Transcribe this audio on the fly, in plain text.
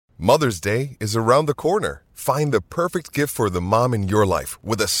Mother's Day is around the corner. Find the perfect gift for the mom in your life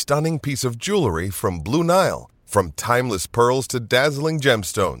with a stunning piece of jewelry from Blue Nile. From timeless pearls to dazzling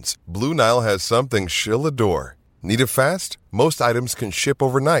gemstones, Blue Nile has something she'll adore. Need it fast? Most items can ship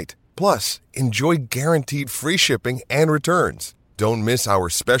overnight. Plus, enjoy guaranteed free shipping and returns. Don't miss our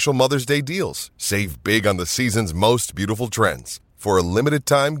special Mother's Day deals. Save big on the season's most beautiful trends. For a limited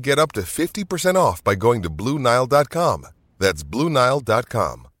time, get up to 50% off by going to BlueNile.com. That's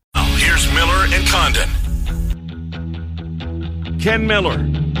BlueNile.com. Here's Miller and Condon. Ken Miller.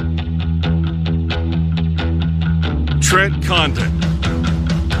 Trent Condon.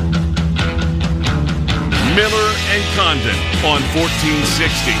 Miller and Condon on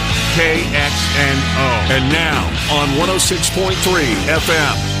 1460 KXNO. And now on 106.3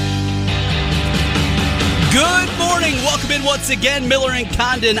 FM. Good morning. Welcome in once again. Miller and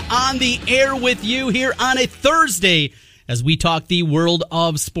Condon on the air with you here on a Thursday as we talk the world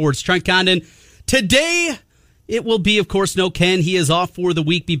of sports. Trent Condon, today it will be, of course, no Ken. He is off for the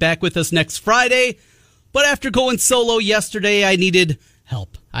week. Be back with us next Friday. But after going solo yesterday, I needed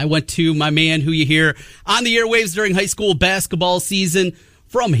help. I went to my man who you hear on the airwaves during high school basketball season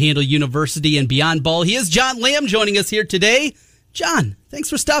from Handle University and Beyond Ball. He is John Lamb joining us here today. John, thanks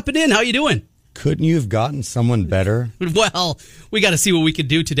for stopping in. How you doing? Couldn't you have gotten someone better? Well, we got to see what we can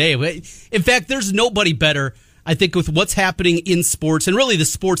do today. In fact, there's nobody better, I think, with what's happening in sports and really the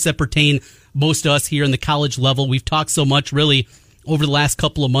sports that pertain most to us here in the college level. We've talked so much really over the last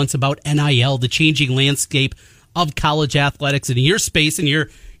couple of months about NIL, the changing landscape of college athletics. And in your space and your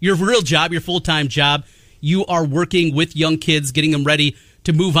real job, your full-time job, you are working with young kids, getting them ready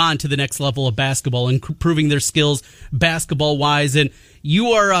to move on to the next level of basketball and improving their skills basketball-wise. And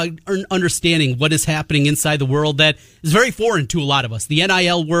you are understanding what is happening inside the world that is very foreign to a lot of us. The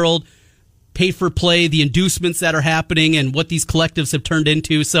NIL world, pay-for-play, the inducements that are happening, and what these collectives have turned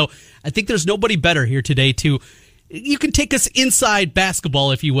into. So I think there's nobody better here today you can take us inside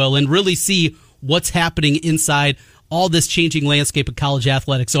basketball, if you will, and really see what's happening inside all this changing landscape of college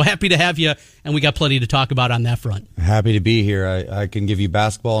athletics. So happy to have you, and we got plenty to talk about on that front. Happy to be here. I can give you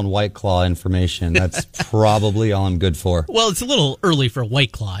basketball and White Claw information. That's probably all I'm good for. Well, it's a little early for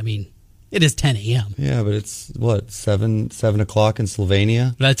White Claw. I mean, it is 10 a.m. Yeah, but it's, 7 o'clock in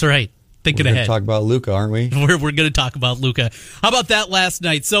Slovenia? That's right. Thinking ahead. We're going to talk about Luka, aren't we? We're going to talk about Luka. How about that last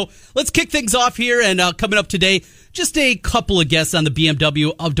night? So let's kick things off here, and coming up today, just a couple of guests on the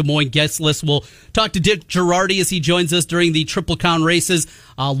BMW of Des Moines guest list. We'll talk to Dick Girardi as he joins us during the Triple Crown races,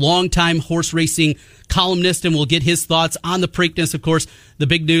 a longtime horse racing columnist, and we'll get his thoughts on the Preakness. Of course, the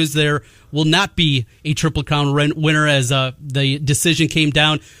big news there will not be a Triple Crown winner as the decision came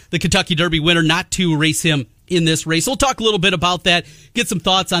down. The Kentucky Derby winner not to race him in this race. We'll talk a little bit about that, get some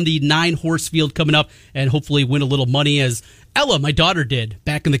thoughts on the 9-horse field coming up, and hopefully win a little money as Ella, my daughter, did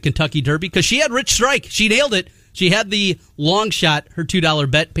back in the Kentucky Derby because she had Rich Strike. She nailed it. She had the long shot. Her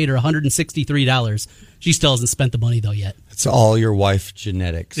 $2 bet paid her $163. She still hasn't spent the money, though, yet. It's all your wife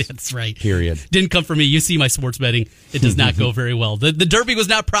genetics. That's right. Period. Didn't come from me. You see my sports betting. It does not go very well. The Derby was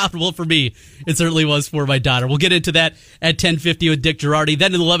not profitable for me. It certainly was for my daughter. We'll get into that at 10:50 with Dick Girardi.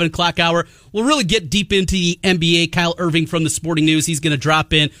 Then in the 11 o'clock hour, we'll really get deep into the NBA. Kyle Irving from the Sporting News. He's going to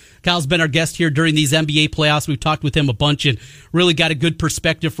drop in. Kyle's been our guest here during these NBA playoffs. We've talked with him a bunch and really got a good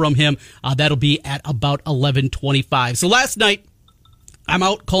perspective from him. That'll be at about 11:25. So last night, I'm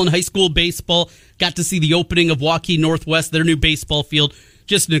out calling high school baseball. Got to see the opening of Waukee Northwest, their new baseball field.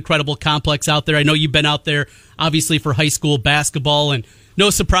 Just an incredible complex out there. I know you've been out there, obviously, for high school basketball. And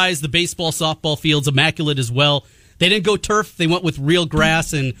no surprise, the baseball, softball field's immaculate as well. They didn't go turf. They went with real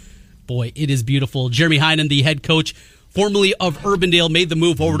grass. And, boy, it is beautiful. Jeremy Heinen, the head coach, formerly of Urbandale, made the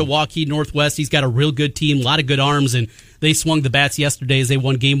move over to Waukee Northwest. He's got a real good team, a lot of good arms, and they swung the bats yesterday as they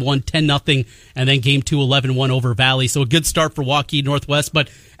won Game 1 10-0, and then Game 2 11-1 over Valley. So a good start for Waukee Northwest. But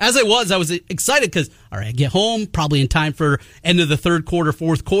as I was excited because, all right, I get home probably in time for end of the third quarter,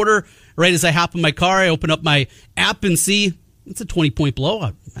 fourth quarter. Right as I hop in my car, I open up my app and see it's a 20-point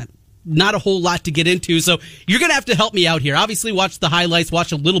blowout. Not a whole lot to get into, so you're going to have to help me out here. Obviously, watch the highlights,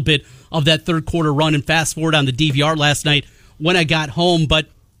 watch a little bit of that third quarter run, and fast forward on the DVR last night when I got home. But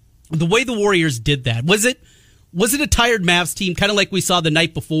the way the Warriors did that, was it a tired Mavs team, kind of like we saw the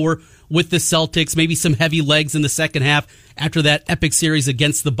night before with the Celtics, maybe some heavy legs in the second half after that epic series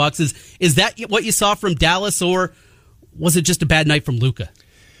against the Bucks? Is that what you saw from Dallas, or was it just a bad night from Luka?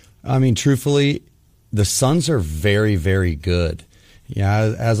 I mean, truthfully, the Suns are very, very good.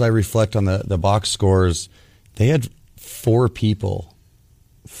 Yeah, as I reflect on the box scores, they had four people,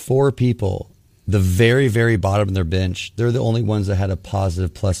 the very, very bottom of their bench. They're the only ones that had a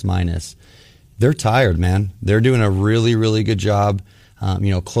positive plus minus. They're tired, man. They're doing a really, really good job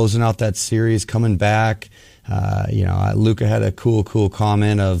closing out that series, coming back. Luka had a cool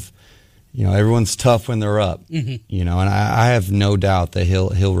comment of, everyone's tough when they're up. And I have no doubt that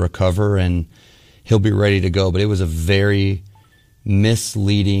he'll recover and he'll be ready to go. But it was a very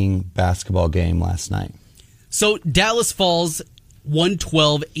misleading basketball game last night. So Dallas falls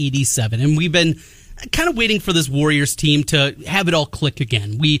 112-87, and we've been kind of waiting for this Warriors team to have it all click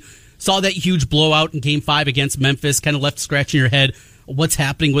again. We saw that huge blowout in Game 5 against Memphis, kind of left scratching your head. What's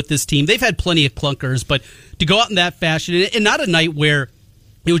happening with this team? They've had plenty of clunkers, but to go out in that fashion, and not a night where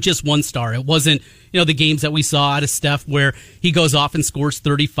it was just one star. It wasn't, the games that we saw out of Steph where he goes off and scores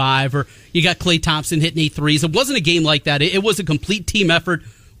 35, or you got Klay Thompson hitting 8 threes. It wasn't a game like that. It was a complete team effort.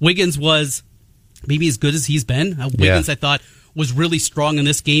 Wiggins was maybe as good as he's been. Wiggins, I thought, was really strong in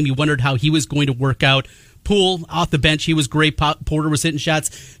this game. You wondered how he was going to work out. Poole off the bench, he was great. Porter was hitting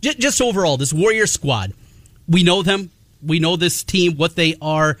shots. Just overall, this Warriors squad, we know them. We know this team, what they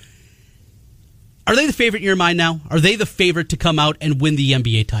are. Are they the favorite in your mind now? Are they the favorite to come out and win the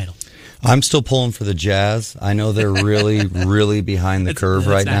NBA title? I'm still pulling for the Jazz. I know they're really, really behind the curve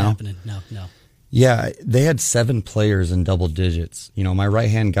right now. Happening. No. Yeah, they had 7 players in double digits. My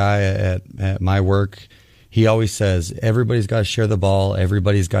right-hand guy at my work, he always says, everybody's got to share the ball,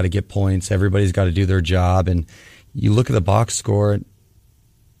 everybody's got to get points, everybody's got to do their job. And you look at the box score,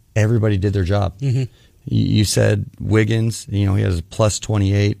 everybody did their job. Mm-hmm. You said Wiggins, he has a plus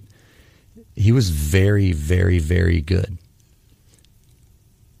 28. He was very, very, very good.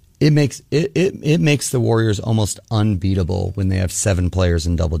 It makes the Warriors almost unbeatable when they have 7 players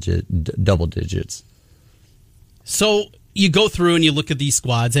in double digits. So you go through and you look at these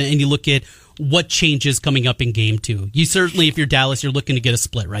squads and you look at what changes coming up in Game 2. You certainly, if you're Dallas, you're looking to get a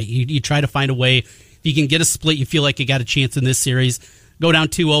split, right? You try to find a way. If you can get a split, you feel like you got a chance in this series. Go down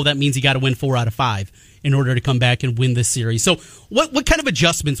 2-0, that means you got to win 4 out of 5 in order to come back and win this series. So what kind of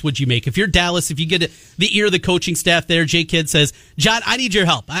adjustments would you make? If you're Dallas, if you get the ear of the coaching staff there, Jay Kidd says, John, I need your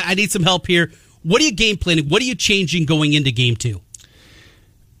help. I need some help here. What are you game planning? What are you changing going into Game 2?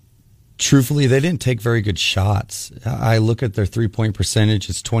 Truthfully, they didn't take very good shots. I look at their three-point percentage,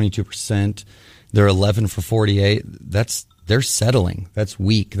 it's 22%. They're 11 for 48. They're settling. That's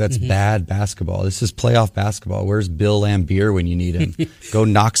weak. That's bad basketball. This is playoff basketball. Where's Bill Laimbeer when you need him? Go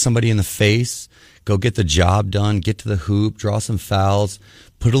knock somebody in the face. Go get the job done. Get to the hoop. Draw some fouls.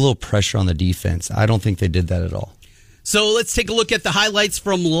 Put a little pressure on the defense. I don't think they did that at all. So let's take a look at the highlights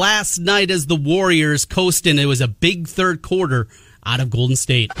from last night as the Warriors coasted. It was a big third quarter out of Golden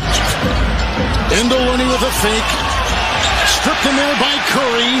State. Indoloni with a fake. Stripped in there by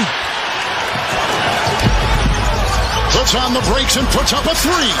Curry. Puts on the brakes and puts up a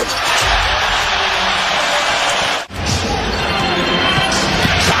 3.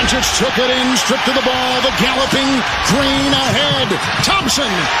 Doncic took it in, stripped to the ball, the galloping Green ahead.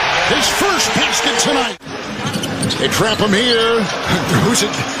 Thompson, his first basket tonight. They trap him here. Throws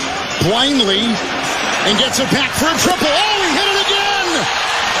it blindly and gets it back for a triple. Oh, he hit it again!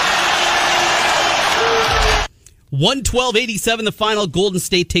 112-87, the final. Golden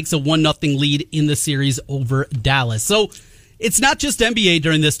State takes a 1-0 lead in the series over Dallas. So it's not just NBA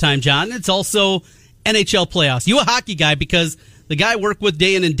during this time, John. It's also NHL playoffs. You a hockey guy because the guy I work with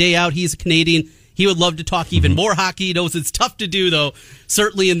day in and day out, he's a Canadian. He would love to talk even more hockey. He knows it's tough to do, though,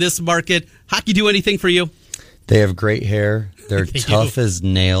 certainly in this market. Hockey do anything for you? They have great hair. They're tough as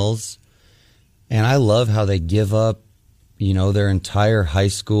nails. And I love how they give up, their entire high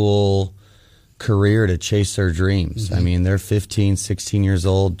school career to chase their dreams. Mm-hmm. I mean, they're 15, 16 years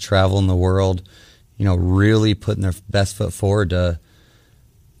old, traveling the world, really putting their best foot forward to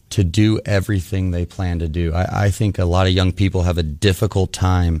do everything they plan to do. I think a lot of young people have a difficult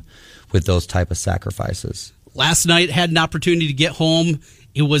time with those type of sacrifices. Last night, had an opportunity to get home.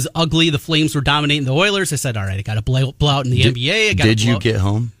 It was ugly. The Flames were dominating the Oilers. I said, all right, I got to blow out in the NBA. Did you get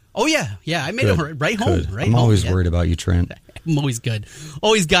home? Oh, yeah. Yeah, I made it right home. I'm always worried about you, Trent. I'm always good.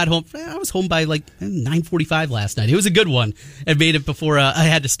 Always got home. I was home by like 9:45 last night. It was a good one. I made it before I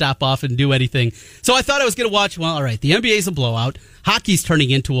had to stop off and do anything. So I thought I was going to watch, well, all right, the NBA's a blowout. Hockey's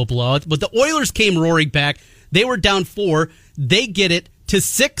turning into a blowout. But the Oilers came roaring back. They were down 4. They get it to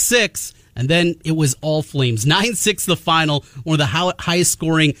 6-6. And then it was all Flames. 9-6 the final. One of the highest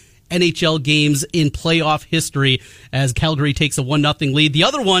scoring NHL games in playoff history as Calgary takes a 1-0 lead. The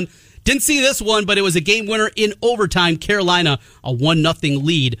other one, didn't see this one, but it was a game winner in overtime. Carolina, a 1-0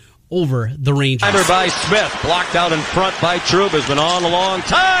 lead over the Rangers. Timer by Smith, blocked out in front by Trouba, has been on a long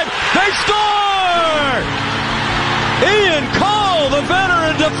time. They score! Ian Cole, the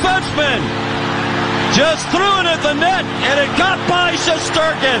veteran defenseman, just threw it at the net, and it got by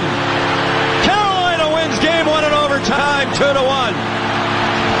Shesterkin. Carolina wins game 1 in overtime, 2-1.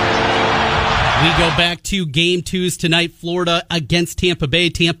 We go back to game twos tonight. Florida against Tampa Bay.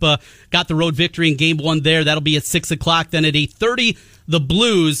 Tampa got the road victory in game one there. That'll be at 6 o'clock. Then at 8:30, the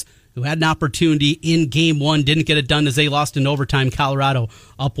Blues, who had an opportunity in game one, didn't get it done as they lost in overtime. Colorado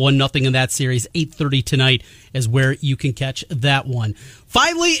up 1-0 in that series. 8:30 tonight is where you can catch that one.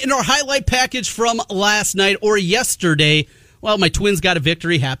 Finally, in our highlight package from last night or yesterday, well, my Twins got a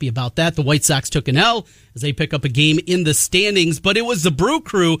victory. Happy about that. The White Sox took an L as they pick up a game in the standings. But it was the Brew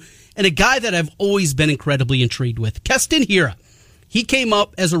Crew and a guy that I've always been incredibly intrigued with, Keston Hiura. He came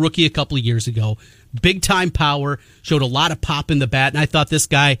up as a rookie a couple of years ago. Big-time power, showed a lot of pop in the bat, and I thought this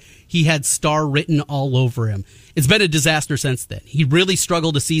guy, he had star written all over him. It's been a disaster since then. He really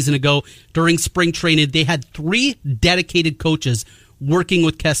struggled a season ago during spring training. They had 3 dedicated coaches working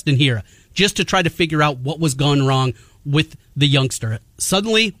with Keston Hiura just to try to figure out what was going wrong with the youngster.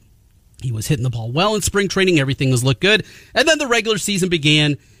 Suddenly, he was hitting the ball well in spring training. Everything was looked good. And then the regular season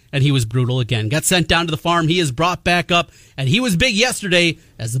began, and he was brutal again. Got sent down to the farm. He is brought back up, and he was big yesterday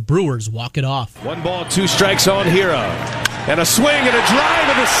as the Brewers walk it off. 1 ball, 2 strikes on Hiura. And a swing and a drive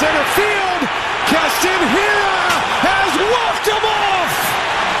into center field. Keston Hiura has walked him off.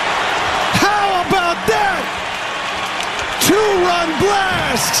 How about that? 2-run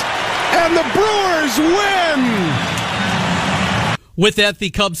blast, and the Brewers win. With that, the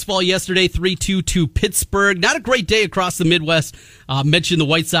Cubs fall yesterday 3-2 to Pittsburgh. Not a great day across the Midwest. Mentioned the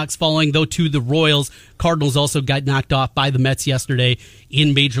White Sox falling, though, to the Royals. Cardinals also got knocked off by the Mets yesterday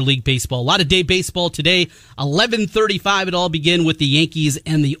in Major League Baseball. A lot of day baseball today. 11:35 it all begin with the Yankees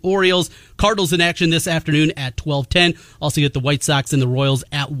and the Orioles. Cardinals in action this afternoon at 12:10. Also get the White Sox and the Royals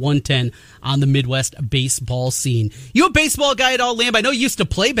at 1:10 on the Midwest baseball scene. You a baseball guy at all, Lamb? I know you used to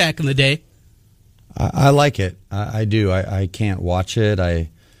play back in the day. I like it. I do. I can't watch it.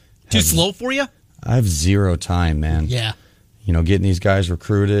 Too slow for you? I have zero time, man. Yeah. You know, getting these guys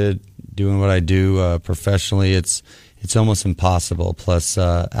recruited, doing what I do professionally, it's almost impossible. Plus,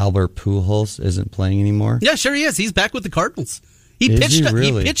 Albert Pujols isn't playing anymore. Yeah, sure he is. He's back with the Cardinals. He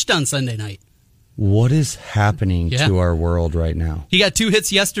pitched on Sunday night. What is happening to our world right now? He got 2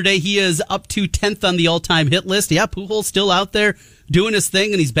 hits yesterday. He is up to 10th on the all-time hit list. Yeah, Pujols still out there doing his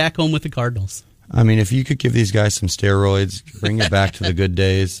thing, and he's back home with the Cardinals. I mean, if you could give these guys some steroids, bring it back to the good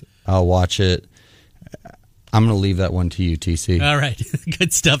days, I'll watch it. I'm going to leave that one to you, TC. All right.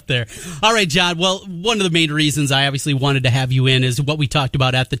 Good stuff there. All right, John. Well, one of the main reasons I obviously wanted to have you in is what we talked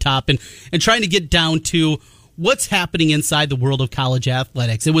about at the top and trying to get down to what's happening inside the world of college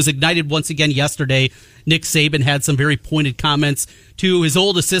athletics. It was ignited once again yesterday. Nick Saban had some very pointed comments to his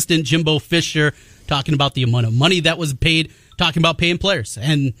old assistant, Jimbo Fisher, talking about the amount of money that was paid, talking about paying players.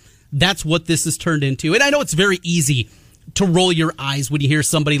 And that's what this has turned into. And I know it's very easy to roll your eyes when you hear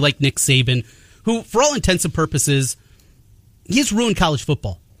somebody like Nick Saban, who, for all intents and purposes, he's ruined college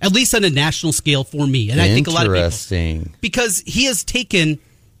football, at least on a national scale for me. And I think a lot of people. Because he has taken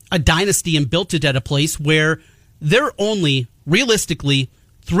a dynasty and built it at a place where there are only, realistically,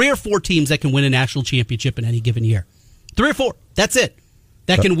 3 or 4 teams that can win a national championship in any given year. 3 or 4. That's it.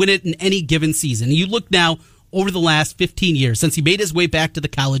 That can win it in any given season. You look now over the last 15 years, since he made his way back to the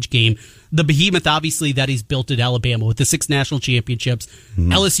college game, the behemoth, obviously, that he's built at Alabama with the 6 national championships.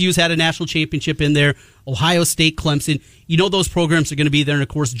 LSU's had a national championship in there. Ohio State, Clemson. You know those programs are going to be there, and, of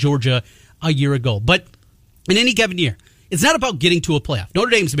course, Georgia a year ago. But in any given year, it's not about getting to a playoff. Notre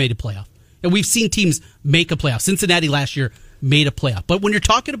Dame's made a playoff, and we've seen teams make a playoff. Cincinnati last year made a playoff. But when you're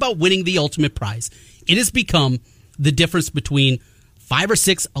talking about winning the ultimate prize, it has become the difference between 5 or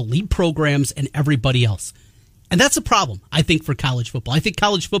 6 elite programs and everybody else. And that's a problem, I think, for college football. I think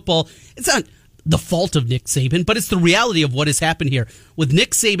college football, it's not the fault of Nick Saban, but it's the reality of what has happened here. With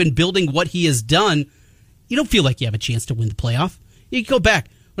Nick Saban building what he has done, you don't feel like you have a chance to win the playoff. You can go back.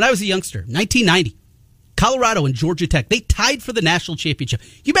 When I was a youngster, 1990, Colorado and Georgia Tech, they tied for the national championship. Can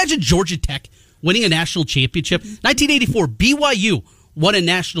you imagine Georgia Tech winning a national championship? 1984, BYU won a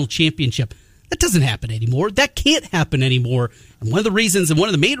national championship. That doesn't happen anymore. That can't happen anymore. And one of the reasons, and one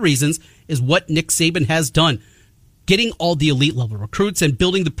of the main reasons, is what Nick Saban has done. Getting all the elite level recruits and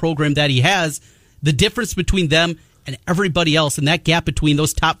building the program that he has, the difference between them and everybody else, and that gap between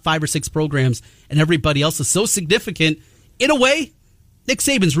those top 5 or 6 programs and everybody else is so significant. In a way, Nick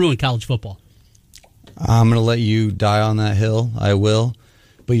Saban's ruined college football. I'm going to let you die on that hill. I will.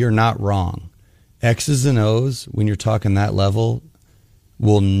 But you're not wrong. X's and O's, when you're talking that level,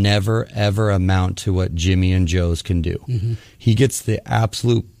 will never, ever amount to what Jimmy and Joe's can do. Mm-hmm. He gets the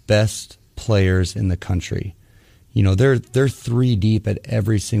absolute best players in the country. You know, they're 3 deep at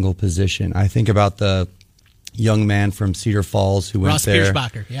every single position. I think about the young man from Cedar Falls who went there. Ross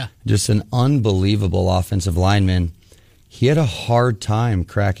Pierschbacher, yeah. Just an unbelievable offensive lineman. he had a hard time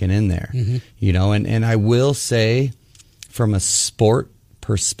cracking in there, you know, and I will say from a sport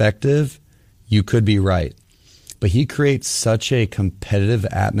perspective, you could be right, but he creates such a competitive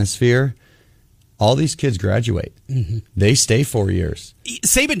atmosphere. All these kids graduate. They stay 4 years.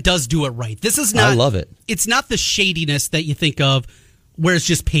 Saban does do it right. This is not. I love it. It's not the shadiness that you think of, where it's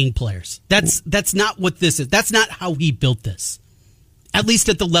just paying players. That's not what this is. That's not how he built this. At least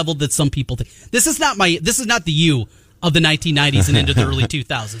at the level that some people think. This is not the you of the 1990s and into the early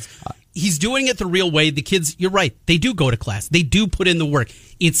 2000s. He's doing it the real way. The kids, you're right, they do go to class. They do put in the work.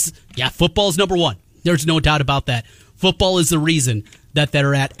 Football's number one. There's no doubt about that. Football is the reason that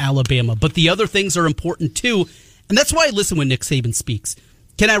they're at Alabama. But the other things are important too. And that's why I listen when Nick Saban speaks.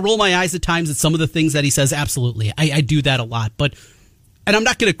 Can I roll my eyes at times at some of the things that he says? Absolutely. I do that a lot. And I'm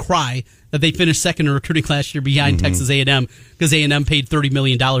not going to cry that they finished second in recruiting last year behind Texas A&M because A&M paid $30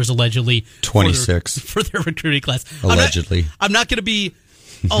 million allegedly 26 for their recruiting class. Allegedly. I'm not going to be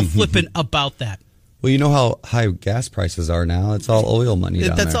all flippant about that. Well, you know how high gas prices are now. It's all oil money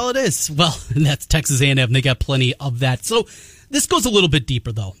down That's there. all it is. Well, and that's Texas A&M. They got plenty of that. So this goes a little bit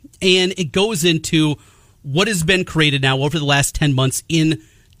deeper, though, and it goes into what has been created now over the last 10 months in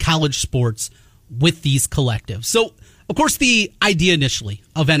college sports with these collectives. So, of course, the idea initially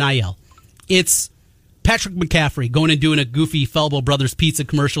of NIL, it's Patrick McCaffrey going and doing a goofy Falbo Brothers pizza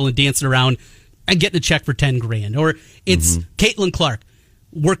commercial and dancing around and getting a check for $10,000. Or it's Caitlin Clark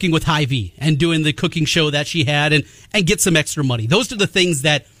working with Hy-Vee and doing the cooking show that she had and get some extra money. Those are the things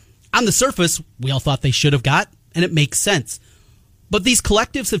that, on the surface, we all thought they should have got, and it makes sense. But these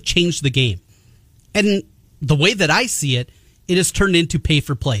collectives have changed the game. And the way that I see it, it has turned into pay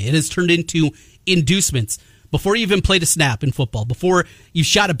for play. It has turned into inducements. Before you even played a snap in football, before you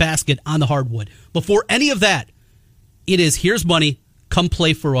shot a basket on the hardwood, before any of that, it is, here's money, come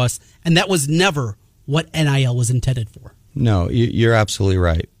play for us. And that was never what NIL was intended for. No, you're absolutely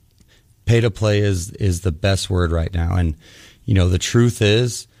right. Pay to play is the best word right now. And, you know, the truth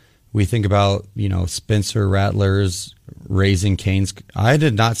is, we think about, you know, Spencer Rattler's Raising Cane's. I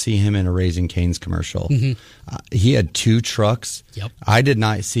did not see him in a Raising Cane's commercial. He had 2 trucks. Yep. I did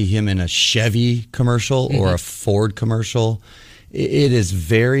not see him in a Chevy commercial or a Ford commercial. It is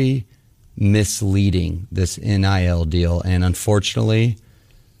very misleading, this NIL deal. And unfortunately,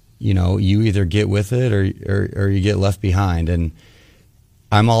 you know, you either get with it or you get left behind. And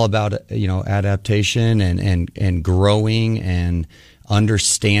I'm all about, you know, adaptation and growing and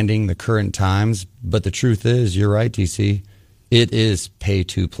understanding the current times. But the truth is, you're right, DC, it is pay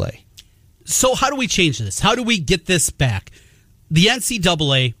to play. So how do we change this? How do we get this back? The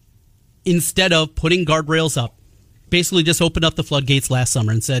NCAA, instead of putting guardrails up, basically just opened up the floodgates last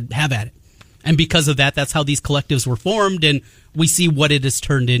summer and said, have at it. And because of that, that's how these collectives were formed, and we see what it has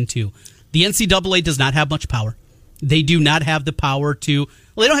turned into. The NCAA does not have much power. They do not have the power to,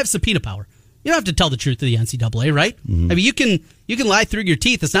 well, they don't have subpoena power. You don't have to tell the truth to the NCAA, right? I mean, you can lie through your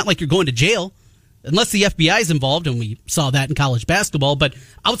teeth. It's not like you're going to jail, unless the FBI is involved, and we saw that in college basketball. But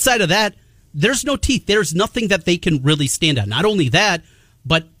outside of that, there's no teeth. There's nothing that they can really stand on. Not only that,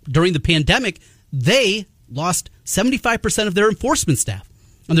 but during the pandemic, they lost 75% of their enforcement staff.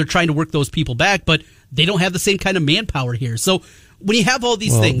 And they're trying to work those people back, but they don't have the same kind of manpower here. So when you have all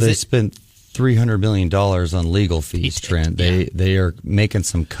these things... They spent $300 million on legal fees, Trent. They are making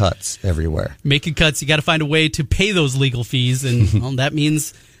some cuts everywhere. Making cuts. You got to find a way to pay those legal fees. And well, that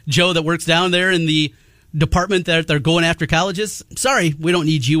means Joe that works down there in the department that they're going after colleges, sorry, we don't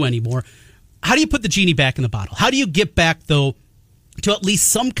need you anymore. How do you put the genie back in the bottle? How do you get back, though, to at least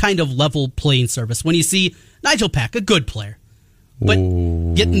some kind of level playing service when you see Nigel Pack, a good player, but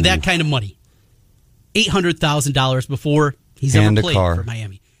getting that kind of money, $800,000 before he's ever played for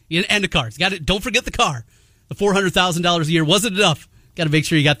Miami, and a car. Don't forget the car. The $400,000 a year wasn't enough. Got to make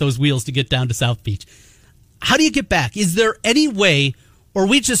sure you got those wheels to get down to South Beach. How do you get back? Is there any way, or are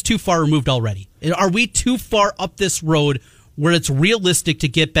we just too far removed already? Are we too far up this road where it's realistic to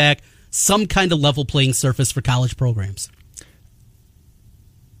get back some kind of level playing surface for college programs?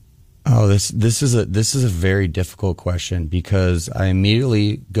 Oh, this is a very difficult question, because I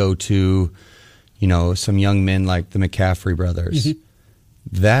immediately go to, you know, some young men like the McCaffrey brothers.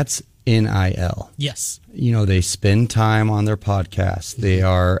 That's NIL. Yes. You know, they spend time on their podcasts. They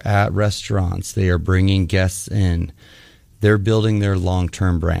are at restaurants. They are bringing guests in. They're building their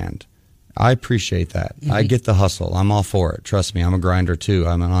long-term brand. I appreciate that. I get the hustle. I'm all for it. Trust me, I'm a grinder too.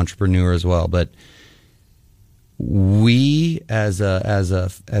 I'm an entrepreneur as well. But we, as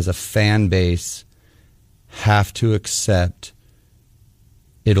a fan base, have to accept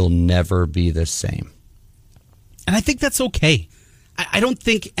it'll never be the same. And I think that's okay. I don't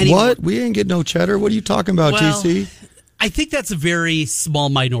think any. What? We ain't get no cheddar. What are you talking about, TC? I think that's a very small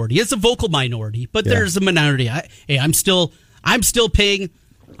minority. It's a vocal minority, but there's a minority. I'm still paying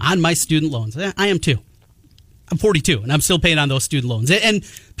on my student loans. I am too. I'm 42, and I'm still paying on those student loans. And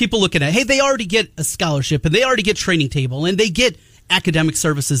people looking at, hey, they already get a scholarship, and they already get training table, and they get academic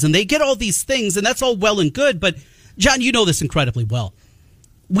services, and they get all these things, and that's all well and good. But, John, you know this incredibly well.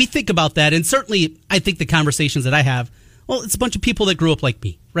 We think about that, and certainly I think the conversations that I have, well, it's a bunch of people that grew up like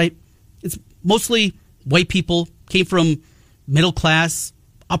me, right? It's mostly white people, came from middle class,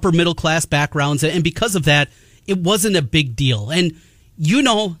 upper middle class backgrounds, and because of that, it wasn't a big deal. And you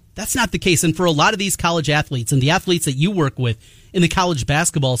know that's not the case. And for a lot of these college athletes and the athletes that you work with in the college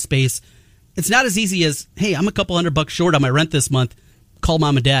basketball space, it's not as easy as, hey, I'm a couple $100 short on my rent this month. Call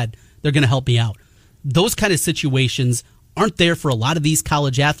mom and dad. They're going to help me out. Those kind of situations aren't there for a lot of these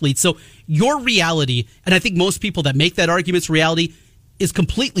college athletes. So your reality, and I think most people that make that argument's reality, is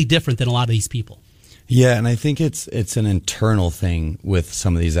completely different than a lot of these people. Yeah, and I think it's an internal thing with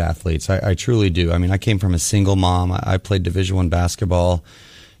some of these athletes. I truly do. I mean, I came from a single mom. I played Division I basketball.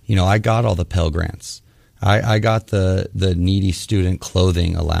 You know, I got all the Pell Grants. I got the needy student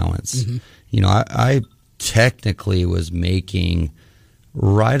clothing allowance. Mm-hmm. You know, I technically was making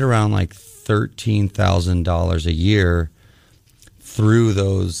right around like $13,000 a year through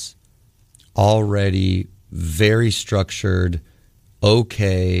those already very structured,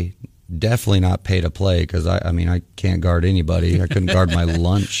 okay, definitely not pay to play, because I can't guard anybody. I couldn't guard my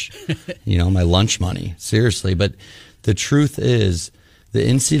lunch, my lunch money, seriously. But the truth is, the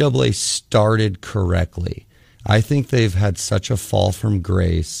NCAA started correctly. I think they've had such a fall from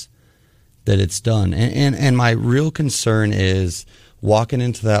grace that it's done. And my real concern is walking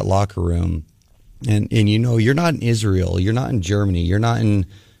into that locker room, and you're not in Israel, you're not in Germany, you're not in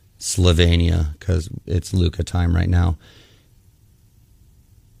Slovenia, because it's Luka time right now.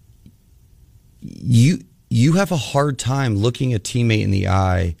 You have a hard time looking a teammate in the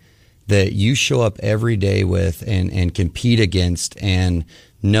eye that you show up every day with and compete against and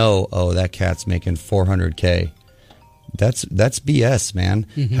know, oh, that cat's making $400K. That's BS, man.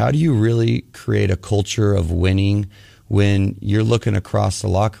 Mm-hmm. How do you really create a culture of winning when you're looking across the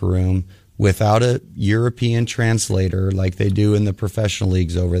locker room without a European translator like they do in the professional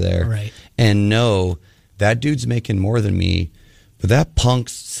leagues over there, right, and know that dude's making more than me, but that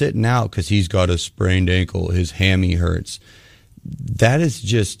punk's sitting out because he's got a sprained ankle, his hammy hurts. That is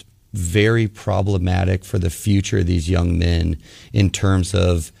just very problematic for the future of these young men in terms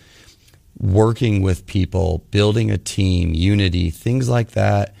of working with people, building a team, unity, things like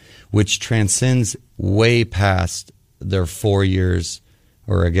that, which transcends way past their 4 years,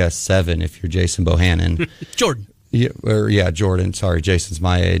 or I guess 7 if you're Jason Bohannon. Jordan. Jordan. Sorry, Jason's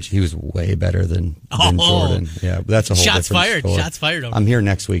my age. He was way better than Jordan. Yeah, but that's a whole Shots different fired. story. Shots fired. I'm here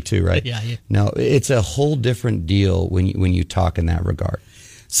next week too, right? Yeah. No, it's a whole different deal when you talk in that regard.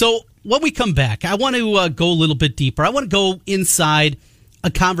 So when we come back, I want to go a little bit deeper. I want to go inside a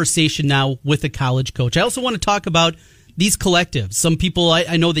conversation now with a college coach. I also want to talk about these collectives. Some people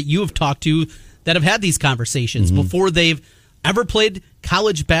I know that you have talked to that have had these conversations before they've ever played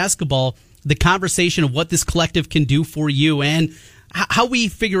college basketball, the conversation of what this collective can do for you and how we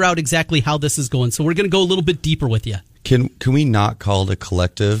figure out exactly how this is going. So we're going to go a little bit deeper with you. Can we not call it a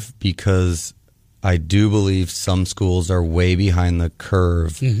collective? Because I do believe some schools are way behind the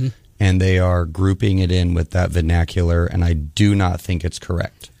curve, and they are grouping it in with that vernacular, and I do not think it's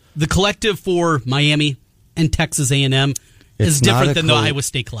correct. The collective for Miami and Texas A&M is different than the Iowa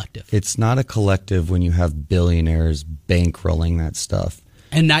State collective. It's not a collective when you have billionaires bankrolling that stuff.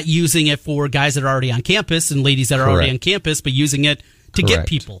 And not using it for guys that are already on campus and ladies that are already on campus, but using it to get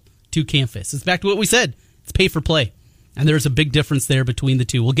people to campus. It's back to what we said. It's pay for play. And there's a big difference there between the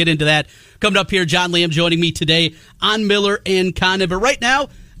two. We'll get into that. Coming up here, John Lamb joining me today on Miller and Condon. But right now,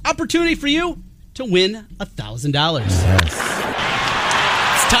 opportunity for you to win $1,000. Yes.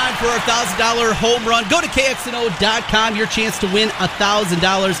 It's time for our $1,000 home run. Go to KXNO.com. Your chance to win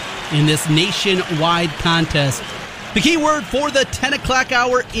 $1,000 in this nationwide contest. The key word for the 10 o'clock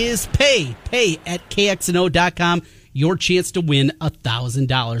hour is pay. Pay at KXNO.com. Your chance to win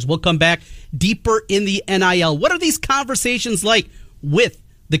 $1,000. We'll come back deeper in the NIL. What are these conversations like with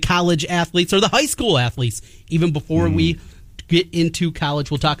the college athletes or the high school athletes? Even before we get into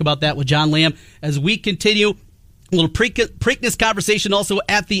college, we'll talk about that with John Lamb as we continue. A little Preakness conversation also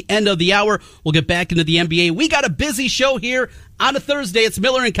at the end of the hour. We'll get back into the NBA. We got a busy show here on a Thursday. It's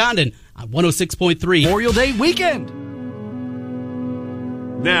Miller and Condon on 106.3. Memorial Day weekend.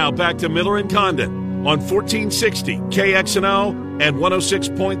 Now back to Miller and Condon on 1460 KXNO and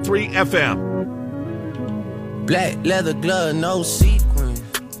 106.3 FM. Black leather glove, no sequin.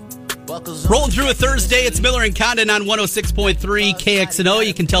 Rolling through a Thursday, it's Miller and Condon on 106.3 KXNO.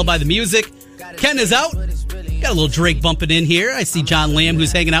 You can tell by the music. Ken is out. Got a little Drake bumping in here. I see John Lamb,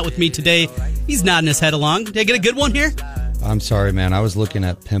 who's hanging out with me today. He's nodding his head along. Did I get a good one here? I'm sorry, man. I was looking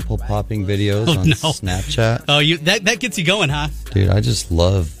at pimple popping videos on Snapchat. Oh, that gets you going, huh? Dude, I just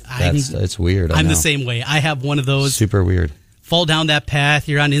love that. It's weird. I'm the same way. I have one of those. Super weird. Fall down that path.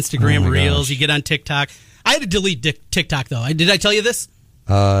 You're on Instagram Reels. You get on TikTok. I had to delete TikTok, though. Did I tell you this?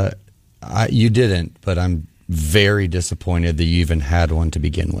 You didn't, but I'm very disappointed that you even had one to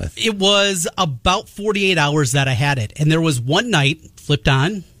begin with. It was about 48 hours that I had it. And there was one night, flipped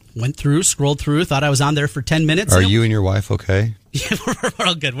on, went through, scrolled through, thought I was on there for 10 minutes. Are you and your wife okay? Yeah, we're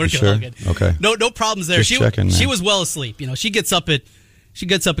all good. We're sure? all good. Okay. No problems there. Just checking, man. She was well asleep. She gets up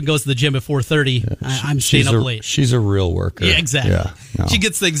and goes to the gym at 4:30. Yeah, I'm staying up late. She's a real worker. Yeah, exactly. Yeah, no. She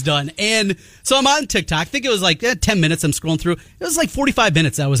gets things done. And so I'm on TikTok. I think it was like 10 minutes I'm scrolling through. It was like 45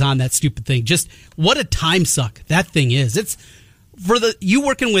 minutes I was on that stupid thing. Just what a time suck that thing is. It's for you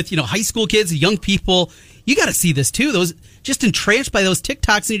working with, high school kids, young people. You got to see this too. Those just entranced by those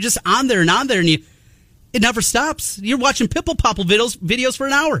TikToks, and you're just on there, and it never stops. You're watching Pipple Popple videos for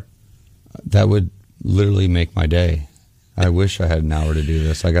an hour. That would literally make my day. I wish I had an hour to do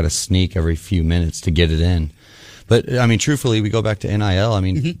this. I got to sneak every few minutes to get it in. But, I mean, truthfully, we go back to NIL. I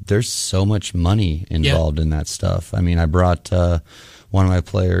mean, there's so much money involved in that stuff. I mean, I brought one of my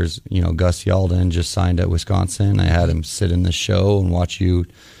players, Gus Yalden, just signed at Wisconsin. I had him sit in the show and watch you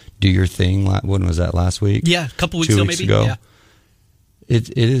do your thing. When was that, last week? Yeah, a couple weeks 2 ago, weeks maybe. ago. Yeah.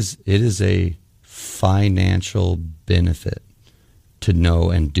 It is a financial benefit to know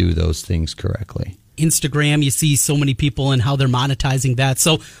and do those things correctly. Instagram, you see so many people and how they're monetizing that.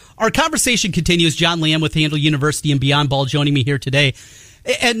 So our conversation continues. John Lamb with Handle University and Beyond Ball joining me here today.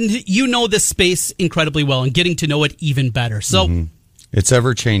 And you know this space incredibly well and getting to know it even better. So it's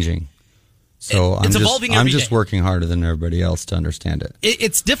ever changing. So it's evolving every I'm just day. working harder than everybody else to understand it.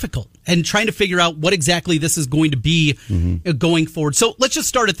 It's difficult and trying to figure out what exactly this is going to be going forward. So let's just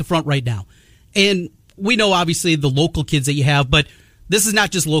start at the front right now. And we know obviously the local kids that you have, but this is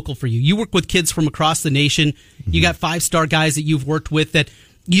not just local for you. You work with kids from across the nation. You got 5-star guys that you've worked with that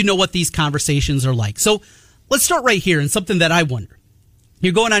you know what these conversations are like. So let's start right here and something that I wonder.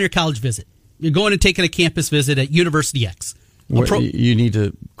 You're going on your college visit. You're going and taking a campus visit at University X. You need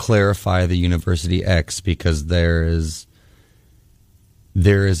to clarify the University X because there is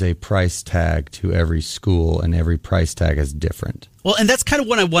a price tag to every school and every price tag is different. Well, and that's kind of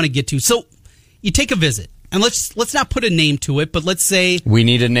what I want to get to. So you take a visit. And let's not put a name to it, but let's say... We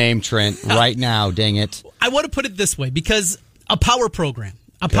need a name, Trent, right now, dang it. I want to put it this way, because a power program.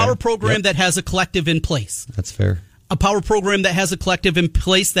 Power program that has a collective in place. That's fair. A power program that has a collective in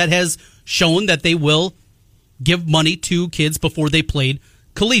place that has shown that they will give money to kids before they played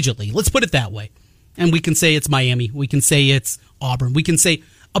collegiately. Let's put it that way. And we can say it's Miami. We can say it's Auburn. We can say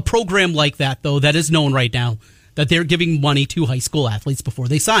a program like that, though, that is known right now, that they're giving money to high school athletes before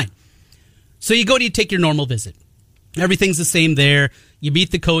they sign. So you take your normal visit. Everything's the same there. You meet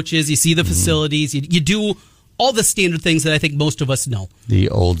the coaches. You see the facilities. You do all the standard things that I think most of us know. The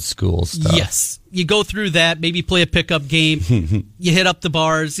old school stuff. Yes. You go through that, maybe play a pickup game. You hit up the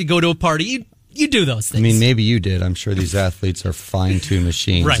bars. You go to a party. You do those things. I mean, maybe you did. I'm sure these athletes are fine-tuned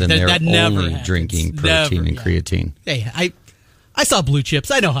machines, right, and that they're never only happens. drinking protein and creatine. Hey, I saw Blue Chips.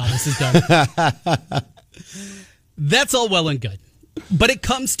 I know how this is done. That's all well and good. But it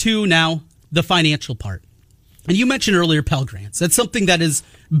comes to now the financial part. And you mentioned earlier Pell Grants. That's something that has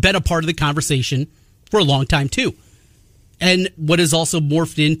been a part of the conversation for a long time, too. And what has also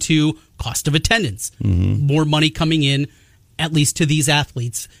morphed into cost of attendance. More money coming in, at least to these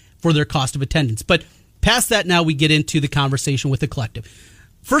athletes, for their cost of attendance. But past that, now we get into the conversation with the collective.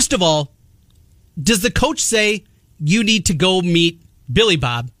 First of all, does the coach say you need to go meet Billy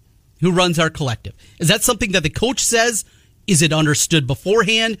Bob, who runs our collective? Is that something that the coach says? Is it understood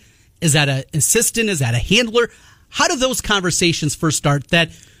beforehand? Is that an assistant? Is that a handler? How do those conversations first start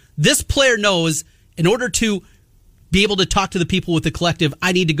that this player knows in order to be able to talk to the people with the collective,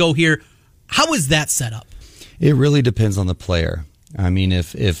 I need to go here? How is that set up? It really depends on the player. I mean,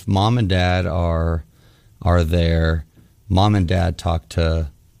 if mom and dad are there, mom and dad talk to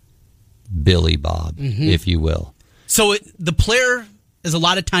Billy Bob, if you will. So the player is a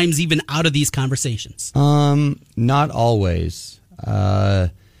lot of times even out of these conversations. Not always.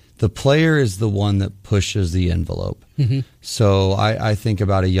 The player is the one that pushes the envelope. So I think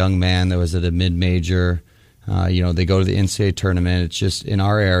about a young man that was at a mid-major. They go to the NCAA tournament. It's just in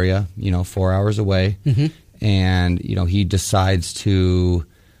our area, 4 hours away. And, he decides to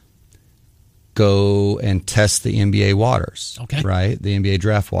go and test the NBA waters, right? The NBA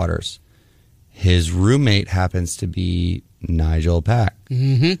draft waters. His roommate happens to be Nigel Pack.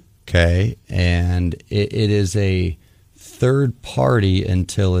 Mm-hmm. Okay, and it is a third party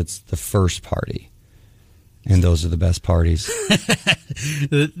until it's the first party. And those are the best parties.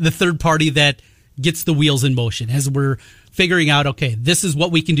 The third party that gets the wheels in motion as we're figuring out, okay, this is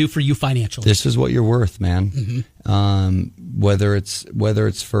what we can do for you financially. This is what you're worth, man. Mm-hmm. Whether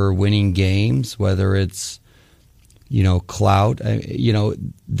it's for winning games, whether it's, clout,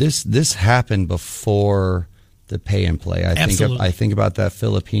 this happened before the pay and play. I think about that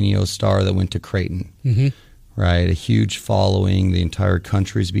Filipino star that went to Creighton. Mm-hmm. Right, a huge following. The entire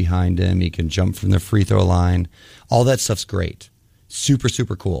country's behind him. He can jump from the free throw line. All that stuff's great. Super,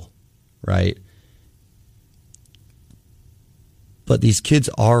 super cool, right? But these kids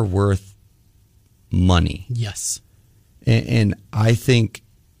are worth money. Yes. And I think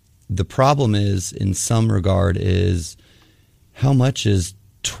the problem is, in some regard, is how much is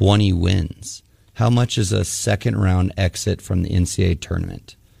 20 wins? How much is a second-round exit from the NCAA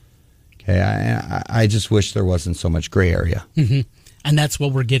tournament? Okay, I just wish there wasn't so much gray area. Mm-hmm. And that's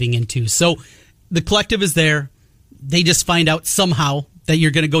what we're getting into. So the collective is there. They just find out somehow that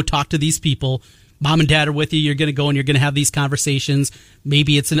you're going to go talk to these people. Mom and dad are with you. You're going to go and you're going to have these conversations.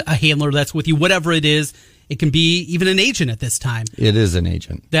 Maybe it's a handler that's with you. Whatever it is, it can be even an agent at this time. It is an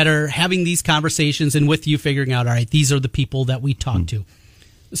agent. That are having these conversations and with you figuring out, all right, these are the people that we talk to.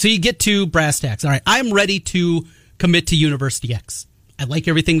 So you get to brass tacks. All right, I'm ready to commit to University X. I like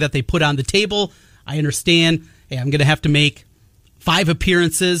everything that they put on the table. I understand, hey, I'm going to have to make 5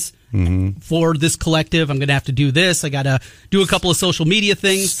 appearances for this collective. I'm going to have to do this. I got to do a couple of social media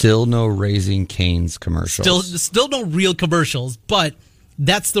things. Still no Raising Cane's commercials. Still no real commercials, but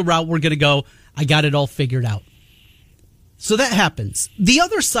that's the route we're going to go. I got it all figured out. So that happens. The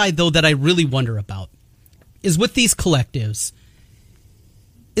other side, though, that I really wonder about is with these collectives,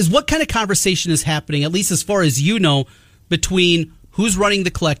 is what kind of conversation is happening, at least as far as you know, between who's running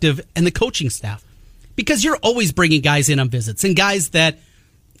the collective and the coaching staff. Because you're always bringing guys in on visits and guys that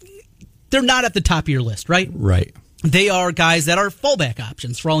they're not at the top of your list, right? Right. They are guys that are fallback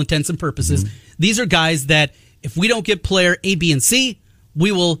options for all intents and purposes. Mm-hmm. These are guys that if we don't get player A, B, and C,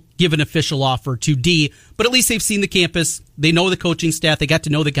 we will give an official offer to D. But at least they've seen the campus. They know the coaching staff. They got to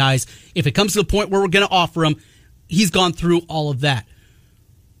know the guys. If it comes to the point where we're going to offer him, he's gone through all of that.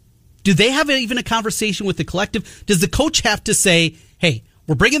 Do they have even a conversation with the collective? Does the coach have to say, hey,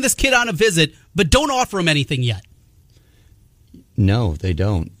 we're bringing this kid on a visit, but don't offer him anything yet? No, they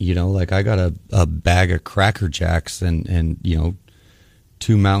don't. Like I got a bag of Cracker Jacks and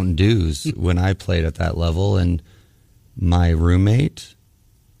 2 Mountain Dews when I played at that level, and my roommate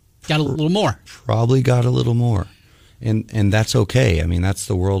got a little more. Probably got a little more. And that's okay. I mean, that's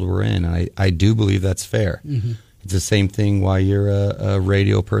the world we're in. I do believe that's fair. Mm-hmm. It's the same thing while you're a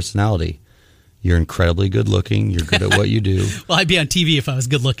radio personality. You're incredibly good looking. You're good at what you do. Well, I'd be on TV if I was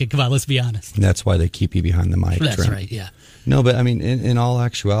good looking. Come on, let's be honest. And that's why they keep you behind the mic. That's right, yeah. No, but I mean, in all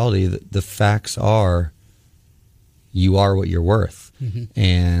actuality, the facts are you are what you're worth. Mm-hmm.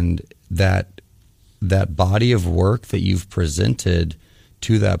 And that body of work that you've presented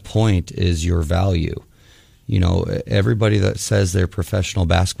to that point is your value. Everybody that says they're professional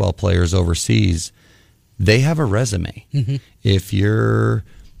basketball players overseas, they have a resume. Mm-hmm. If you're,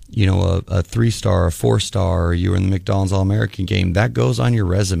 a 3-star, a 4-star, or you were in the McDonald's All-American game, that goes on your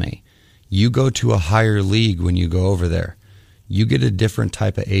resume. You go to a higher league when you go over there. You get a different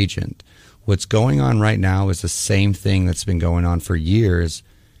type of agent. What's going on right now is the same thing that's been going on for years,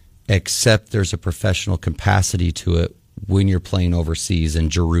 except there's a professional capacity to it when you're playing overseas in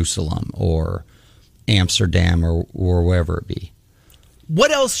Jerusalem or Amsterdam or wherever it be.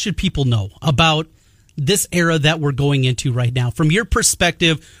 What else should people know about this era that we're going into right now? From your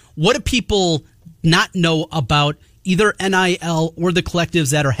perspective, what do people not know about either NIL or the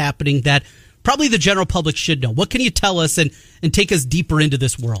collectives that are happening that probably the general public should know? What can you tell us and take us deeper into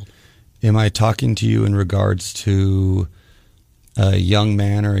this world? Am I talking to you in regards to a young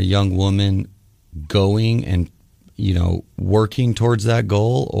man or a young woman going and, working towards that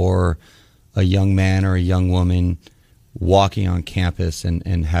goal, or a young man or a young woman walking on campus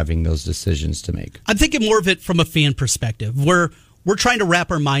and having those decisions to make? I'm thinking more of it from a fan perspective. We're trying to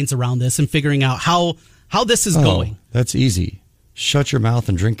wrap our minds around this and figuring out how this is going. That's easy. Shut your mouth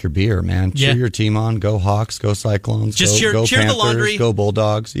and drink your beer, man. Cheer your team on. Go Hawks. Go Cyclones. Just cheer Panthers, the laundry. Go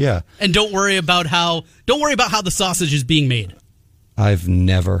Bulldogs. Yeah. And don't worry about how the sausage is being made. I've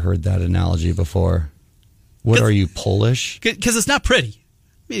never heard that analogy before. What are you, Polish? Because it's not pretty.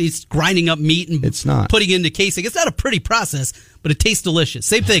 I mean, it's grinding up meat and it's not. Putting it into casing. It's not a pretty process, but it tastes delicious.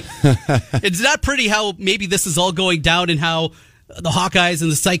 Same thing. It's not pretty how maybe this is all going down and how the Hawkeyes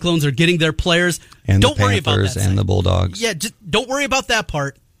and the Cyclones are getting their players. And don't the worry about Panthers that and the Bulldogs. Yeah, just don't worry about that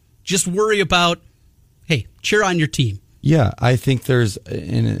part. Just worry about, hey, cheer on your team. Yeah, I think there's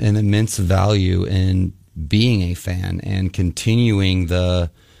an immense value in being a fan and continuing the,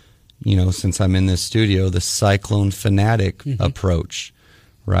 since I'm in this studio, the Cyclone fanatic approach,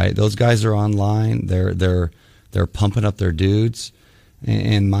 right? Those guys are online. They're pumping up their dudes.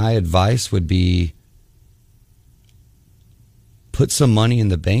 And my advice would be put some money in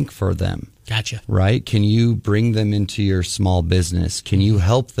the bank for them. Gotcha. Right? Can you bring them into your small business? Can you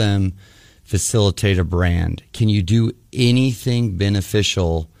help them facilitate a brand? Can you do anything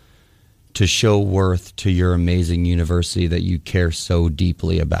beneficial to show worth to your amazing university that you care so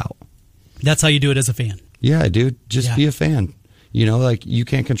deeply about? That's how you do it as a fan. Yeah, dude. Just be a fan. You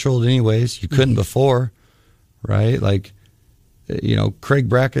can't control it anyways. You couldn't before, right? Craig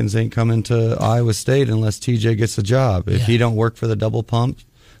Brackens ain't coming to Iowa State unless TJ gets a job. If he don't work for the double pump,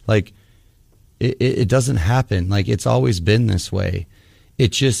 it doesn't happen. It's always been this way.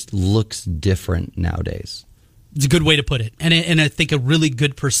 It just looks different nowadays. It's a good way to put it, and I think a really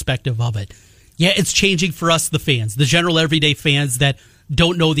good perspective of it. Yeah, it's changing for us, the fans, the general everyday fans that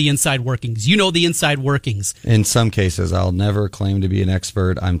don't know the inside workings. You know the inside workings. In some cases, I'll never claim to be an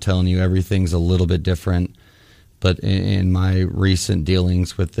expert. I'm telling you, everything's a little bit different. But in my recent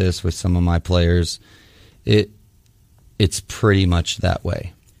dealings with this, with some of my players, it's pretty much that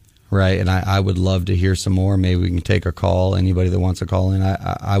way, right? And I would love to hear some more. Maybe we can take a call. Anybody that wants to call in,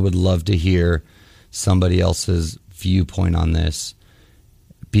 I would love to hear somebody else's viewpoint on this,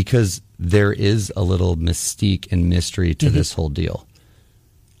 because there is a little mystique and mystery to this whole deal.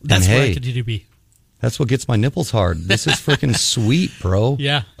 That's where I continue to be. That's what gets my nipples hard. This is freaking sweet, bro.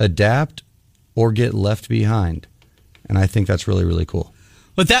 Yeah. Adapt or get left behind. And I think that's really, really cool.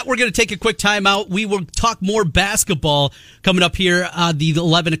 With that, we're going to take a quick time out. We will talk more basketball coming up here on the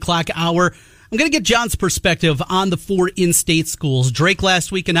 11 o'clock hour. I'm going to get John's perspective on the 4 in-state schools. Drake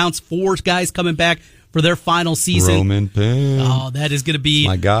last week announced 4 guys coming back for their final season. Roman Penn. Oh, that is going to be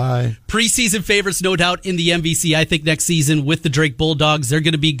my guy. Preseason favorites, no doubt, in the MVC. I think next season with the Drake Bulldogs, they're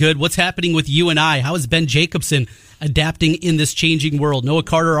going to be good. What's happening with UNI? How is Ben Jacobson adapting in this changing world? Noah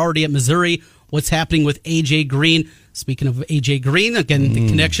Carter already at Missouri. What's happening with A.J. Green? Speaking of A.J. Green, again, the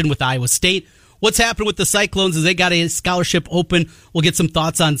connection with Iowa State. What's happened with the Cyclones is they got a scholarship open. We'll get some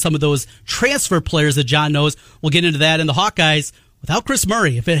thoughts on some of those transfer players that John knows. We'll get into that. And the Hawkeyes, without Chris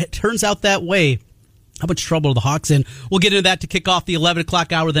Murray, if it turns out that way, how much trouble are the Hawks in? We'll get into that to kick off the 11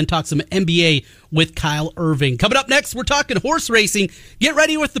 o'clock hour, then talk some NBA with Kyle Irving. Coming up next, we're talking horse racing. Get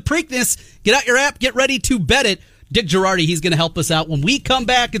ready with the Preakness. Get out your app. Get ready to bet it. Dick Girardi, he's going to help us out. When we come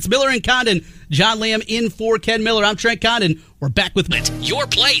back, it's Miller and Condon. John Lamb in for Ken Miller. I'm Trent Condon. We're back with it. Your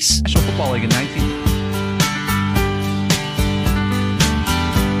place. National Football League in 19.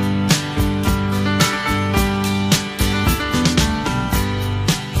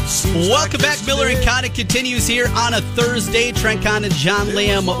 Welcome back. Miller and Condon continues here on a Thursday. Trent Condon, John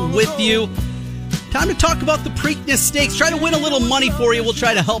Lamb with you. Time to talk about the Preakness Stakes. Try to win a little money for you. We'll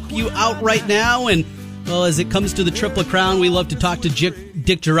try to help you out right now. And, well, as it comes to the Triple Crown, we love to talk to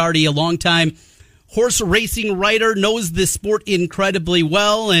Dick Girardi, a longtime horse racing writer, knows this sport incredibly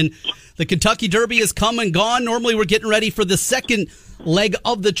well. And the Kentucky Derby has come and gone. Normally we're getting ready for the second leg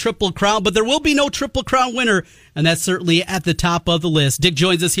of the Triple Crown, but there will be no Triple Crown winner, and that's certainly at the top of the list. Dick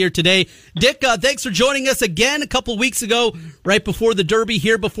joins us here today. Dick, thanks for joining us again a couple weeks ago, right before the Derby,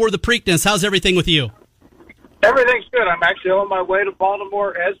 here before the Preakness. How's everything with you? Everything's good. I'm actually on my way to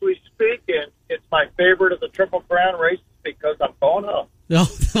Baltimore as we speak, and it's my favorite of the Triple Crown races because I'm going home. No,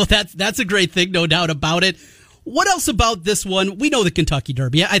 well, that's a great thing, no doubt about it. What else about this one? We know the Kentucky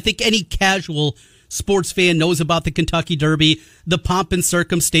Derby. I think any casual sports fan knows about the Kentucky Derby, the pomp and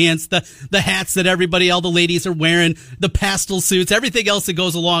circumstance, the hats that all the ladies are wearing, the pastel suits, everything else that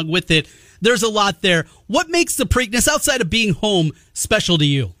goes along with it. There's a lot there. What makes the Preakness, outside of being home, special to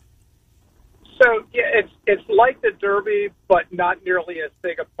you? So, yeah, it's like the Derby, but not nearly as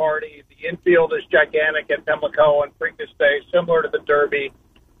big a party. The infield is gigantic at Pimlico and Preakness Day, similar to the Derby.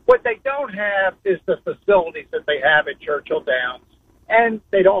 What they don't have is the facilities that they have at Churchill Downs, and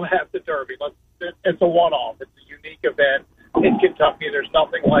they don't have the Derby. It's a one-off. It's a unique event in Kentucky. There's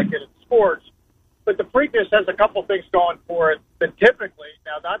nothing like it in sports. But the Preakness has a couple things going for it that typically,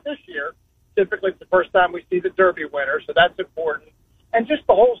 now not this year, typically it's the first time we see the Derby winner, so that's important. And just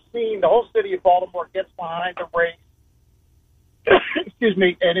the whole scene, the whole city of Baltimore gets behind the race. Excuse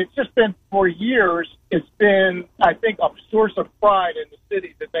me. And it's just been, for years, it's been, I think, a source of pride in the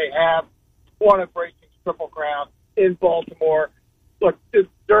city that they have one of racing's Triple Crown in Baltimore. Look, the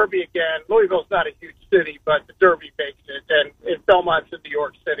Derby again, Louisville's not a huge city, but the Derby makes it. And in Belmont's in New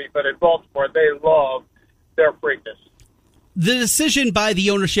York City, but in Baltimore, they love their Preakness. The decision by the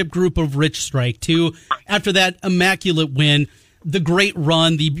ownership group of Rich Strike to, after that immaculate win, the great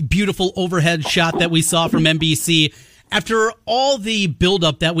run, the beautiful overhead shot that we saw from NBC, after all the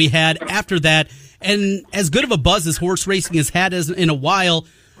buildup that we had after that, and as good of a buzz as horse racing has had in a while,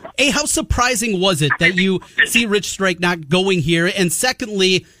 how surprising was it that you see Rich Strike not going here? And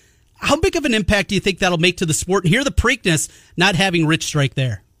secondly, how big of an impact do you think that'll make to the sport? And here, the Preakness not having Rich Strike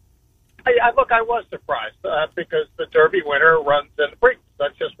there. Look, I was surprised because the Derby winner runs in the Preakness.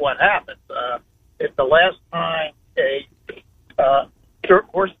 That's just what happens. It's the last time a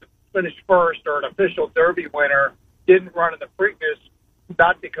horse that finished first or an official Derby winner didn't run in the Preakness,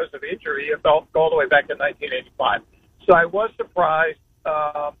 not because of injury. It fell all the way back in 1985. So I was surprised.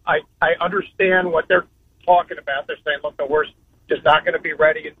 I understand what they're talking about. They're saying, look, the horse is not going to be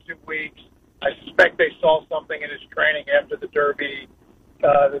ready in 2 weeks. I suspect they saw something in his training after the Derby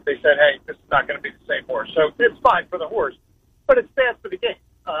that they said, hey, this is not going to be the same horse. So it's fine for the horse, but it's bad for the game.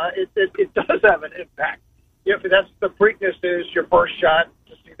 It does have an impact. If that's the Preakness is your first shot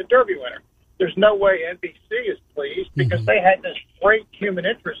to see the Derby winner. There's no way NBC is pleased because they had this great human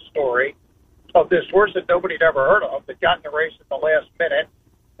interest story of this horse that nobody had ever heard of that got in the race at the last minute.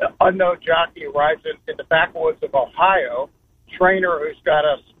 The unknown jockey arrives in the backwoods of Ohio. Trainer who's got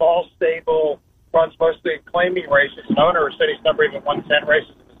a small stable, runs mostly claiming races. An owner who said he's never even won 10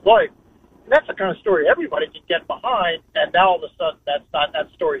 races in his life. And that's the kind of story everybody can get behind. And now all of a sudden that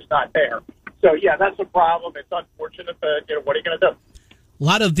story's not there. So yeah, that's a problem. It's unfortunate, but what are you going to do? A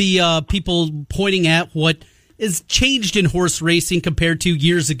lot of the people pointing at what is changed in horse racing compared to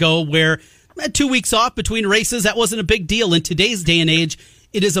years ago, where 2 weeks off between races, that wasn't a big deal. In today's day and age,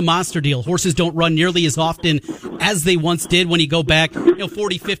 it is a monster deal. Horses don't run nearly as often as they once did when you go back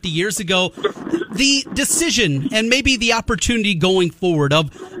 40, 50 years ago. The decision and maybe the opportunity going forward of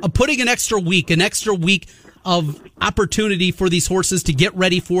putting an extra week of opportunity for these horses to get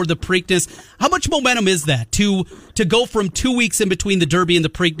ready for the Preakness. How much momentum is that to go from 2 weeks in between the Derby and the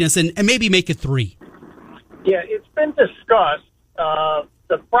Preakness and maybe make it 3? Yeah, it's been discussed.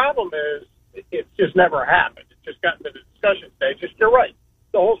 The problem is it's just never happened. It's just gotten to the discussion stage. Just, you're right.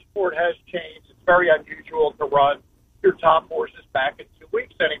 The whole sport has changed. It's very unusual to run your top horses back in 2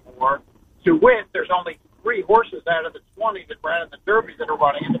 weeks anymore. To win, there's only 3 horses out of the 20 that ran in the Derby that are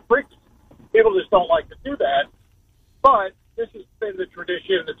running in the Preakness. People just don't like to do that. But this has been the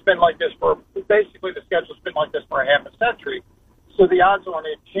tradition. It's been like this for, basically the schedule's been like this for a half a century. So the odds on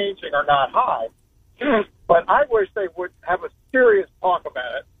it changing are not high. But I wish they would have a serious talk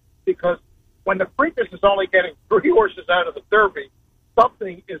about it, because when the Preakness is only getting 3 horses out of the Derby,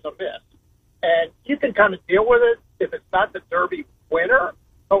 something is amiss. And you can kind of deal with it if it's not the Derby winner,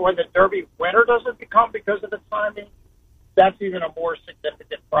 but when the Derby winner doesn't become because of the timing, that's even a more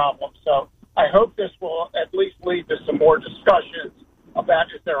significant problem. So I hope this will at least lead to some more discussions about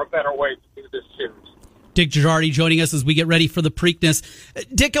is there a better way to do this series. Dick Jerardi joining us as we get ready for the Preakness.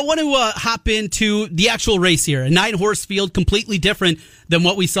 Dick, I want to hop into the actual race here. A 9-horse field, completely different than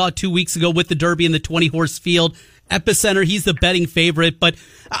what we saw 2 weeks ago with the Derby and the 20-horse field. Epicenter, he's the betting favorite, but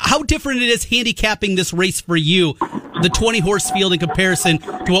how different it is handicapping this race for you, the 20-horse field in comparison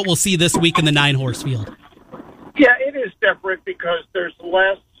to what we'll see this week in the 9-horse field? Yeah, it is different because there's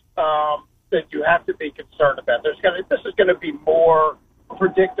less that you have to be concerned about. This is going to be more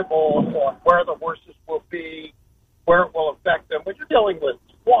predictable on where the horses will be, where it will affect them. When you're dealing with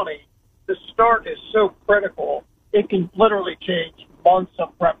 20, the start is so critical, it can literally change months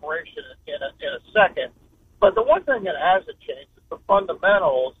of preparation in a second. But the one thing that hasn't changed is the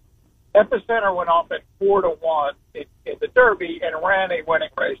fundamentals. Epicenter went off at 4-1 in the Derby and ran a winning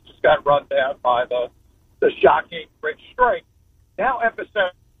race, just got run down by the shocking Rich Strike. Now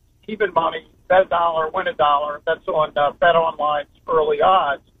Epicenter, even money, bet $1, win $1. That's on BetOnline's early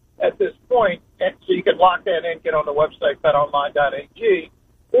odds at this point. And so you can lock that in, get on the website, betonline.ag,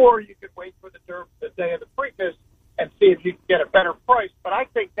 or you can wait for the day of the Preakness and see if you can get a better price. But I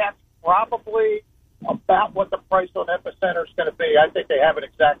think that's probably about what the price on Epicenter is going to be. I think they have it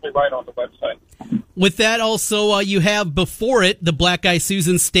exactly right on the website. With that, also, you have before it the Black Eye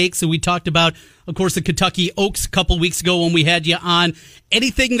Susan Stakes, that we talked about, of course, the Kentucky Oaks a couple weeks ago when we had you on.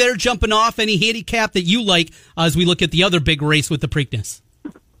 Anything there jumping off, any handicap that you like as we look at the other big race with the Preakness?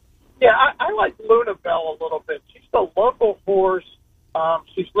 Yeah, I like Luna Bell a little bit. She's the local horse.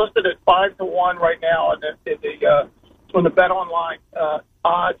 She's listed at 5-1 right now on the BetOnline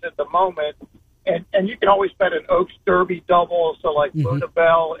odds at the moment. And you can always bet an Oaks Derby double, so like Luna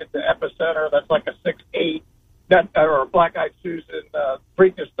Bell into Epicenter, that's like a 6-8, or a Black Eyed Susan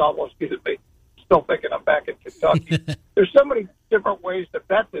Preakness double, excuse me. Still thinking I'm back in Kentucky. There's so many different ways to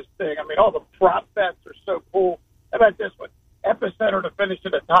bet this thing. I mean, all the prop bets are so cool. How about this one? Epicenter to finish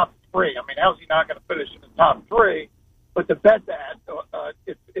in the top 3. I mean, how's he not going to finish in the top 3? But to bet that,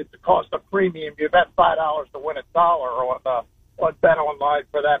 it's a cost of premium. You bet $5 to win $1 on Bet Online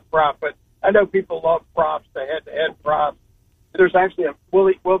for that prop. But I know people love props, the head-to-head props. There's actually a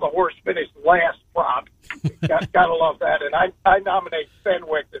will the horse finish last prop. Gotta love that. And I nominate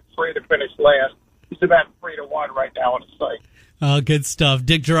Fenwick at 3 to finish last. He's about 3-1 right now on the site. Oh, good stuff.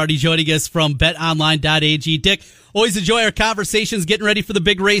 Dick Girardi joining us from betonline.ag. Dick, always enjoy our conversations, getting ready for the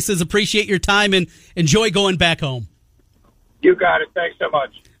big races. Appreciate your time and enjoy going back home. You got it. Thanks so much.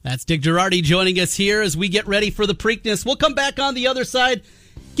 That's Dick Girardi joining us here as we get ready for the Preakness. We'll come back on the other side,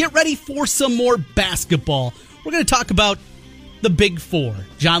 get ready for some more basketball. We're going to talk about the Big Four.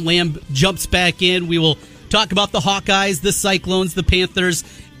 John Lamb jumps back in. We will talk about the Hawkeyes, the Cyclones, the Panthers,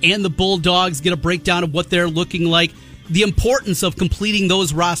 and the Bulldogs, get a breakdown of what they're looking like. The importance of completing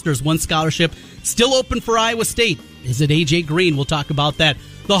those rosters. One scholarship still open for Iowa State. Is it A.J. Green? We'll talk about that.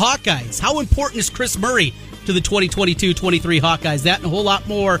 The Hawkeyes. How important is Chris Murray to the 2022-23 Hawkeyes? That and a whole lot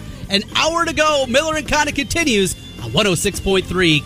more. An hour to go. Miller and Condon continues on 106.3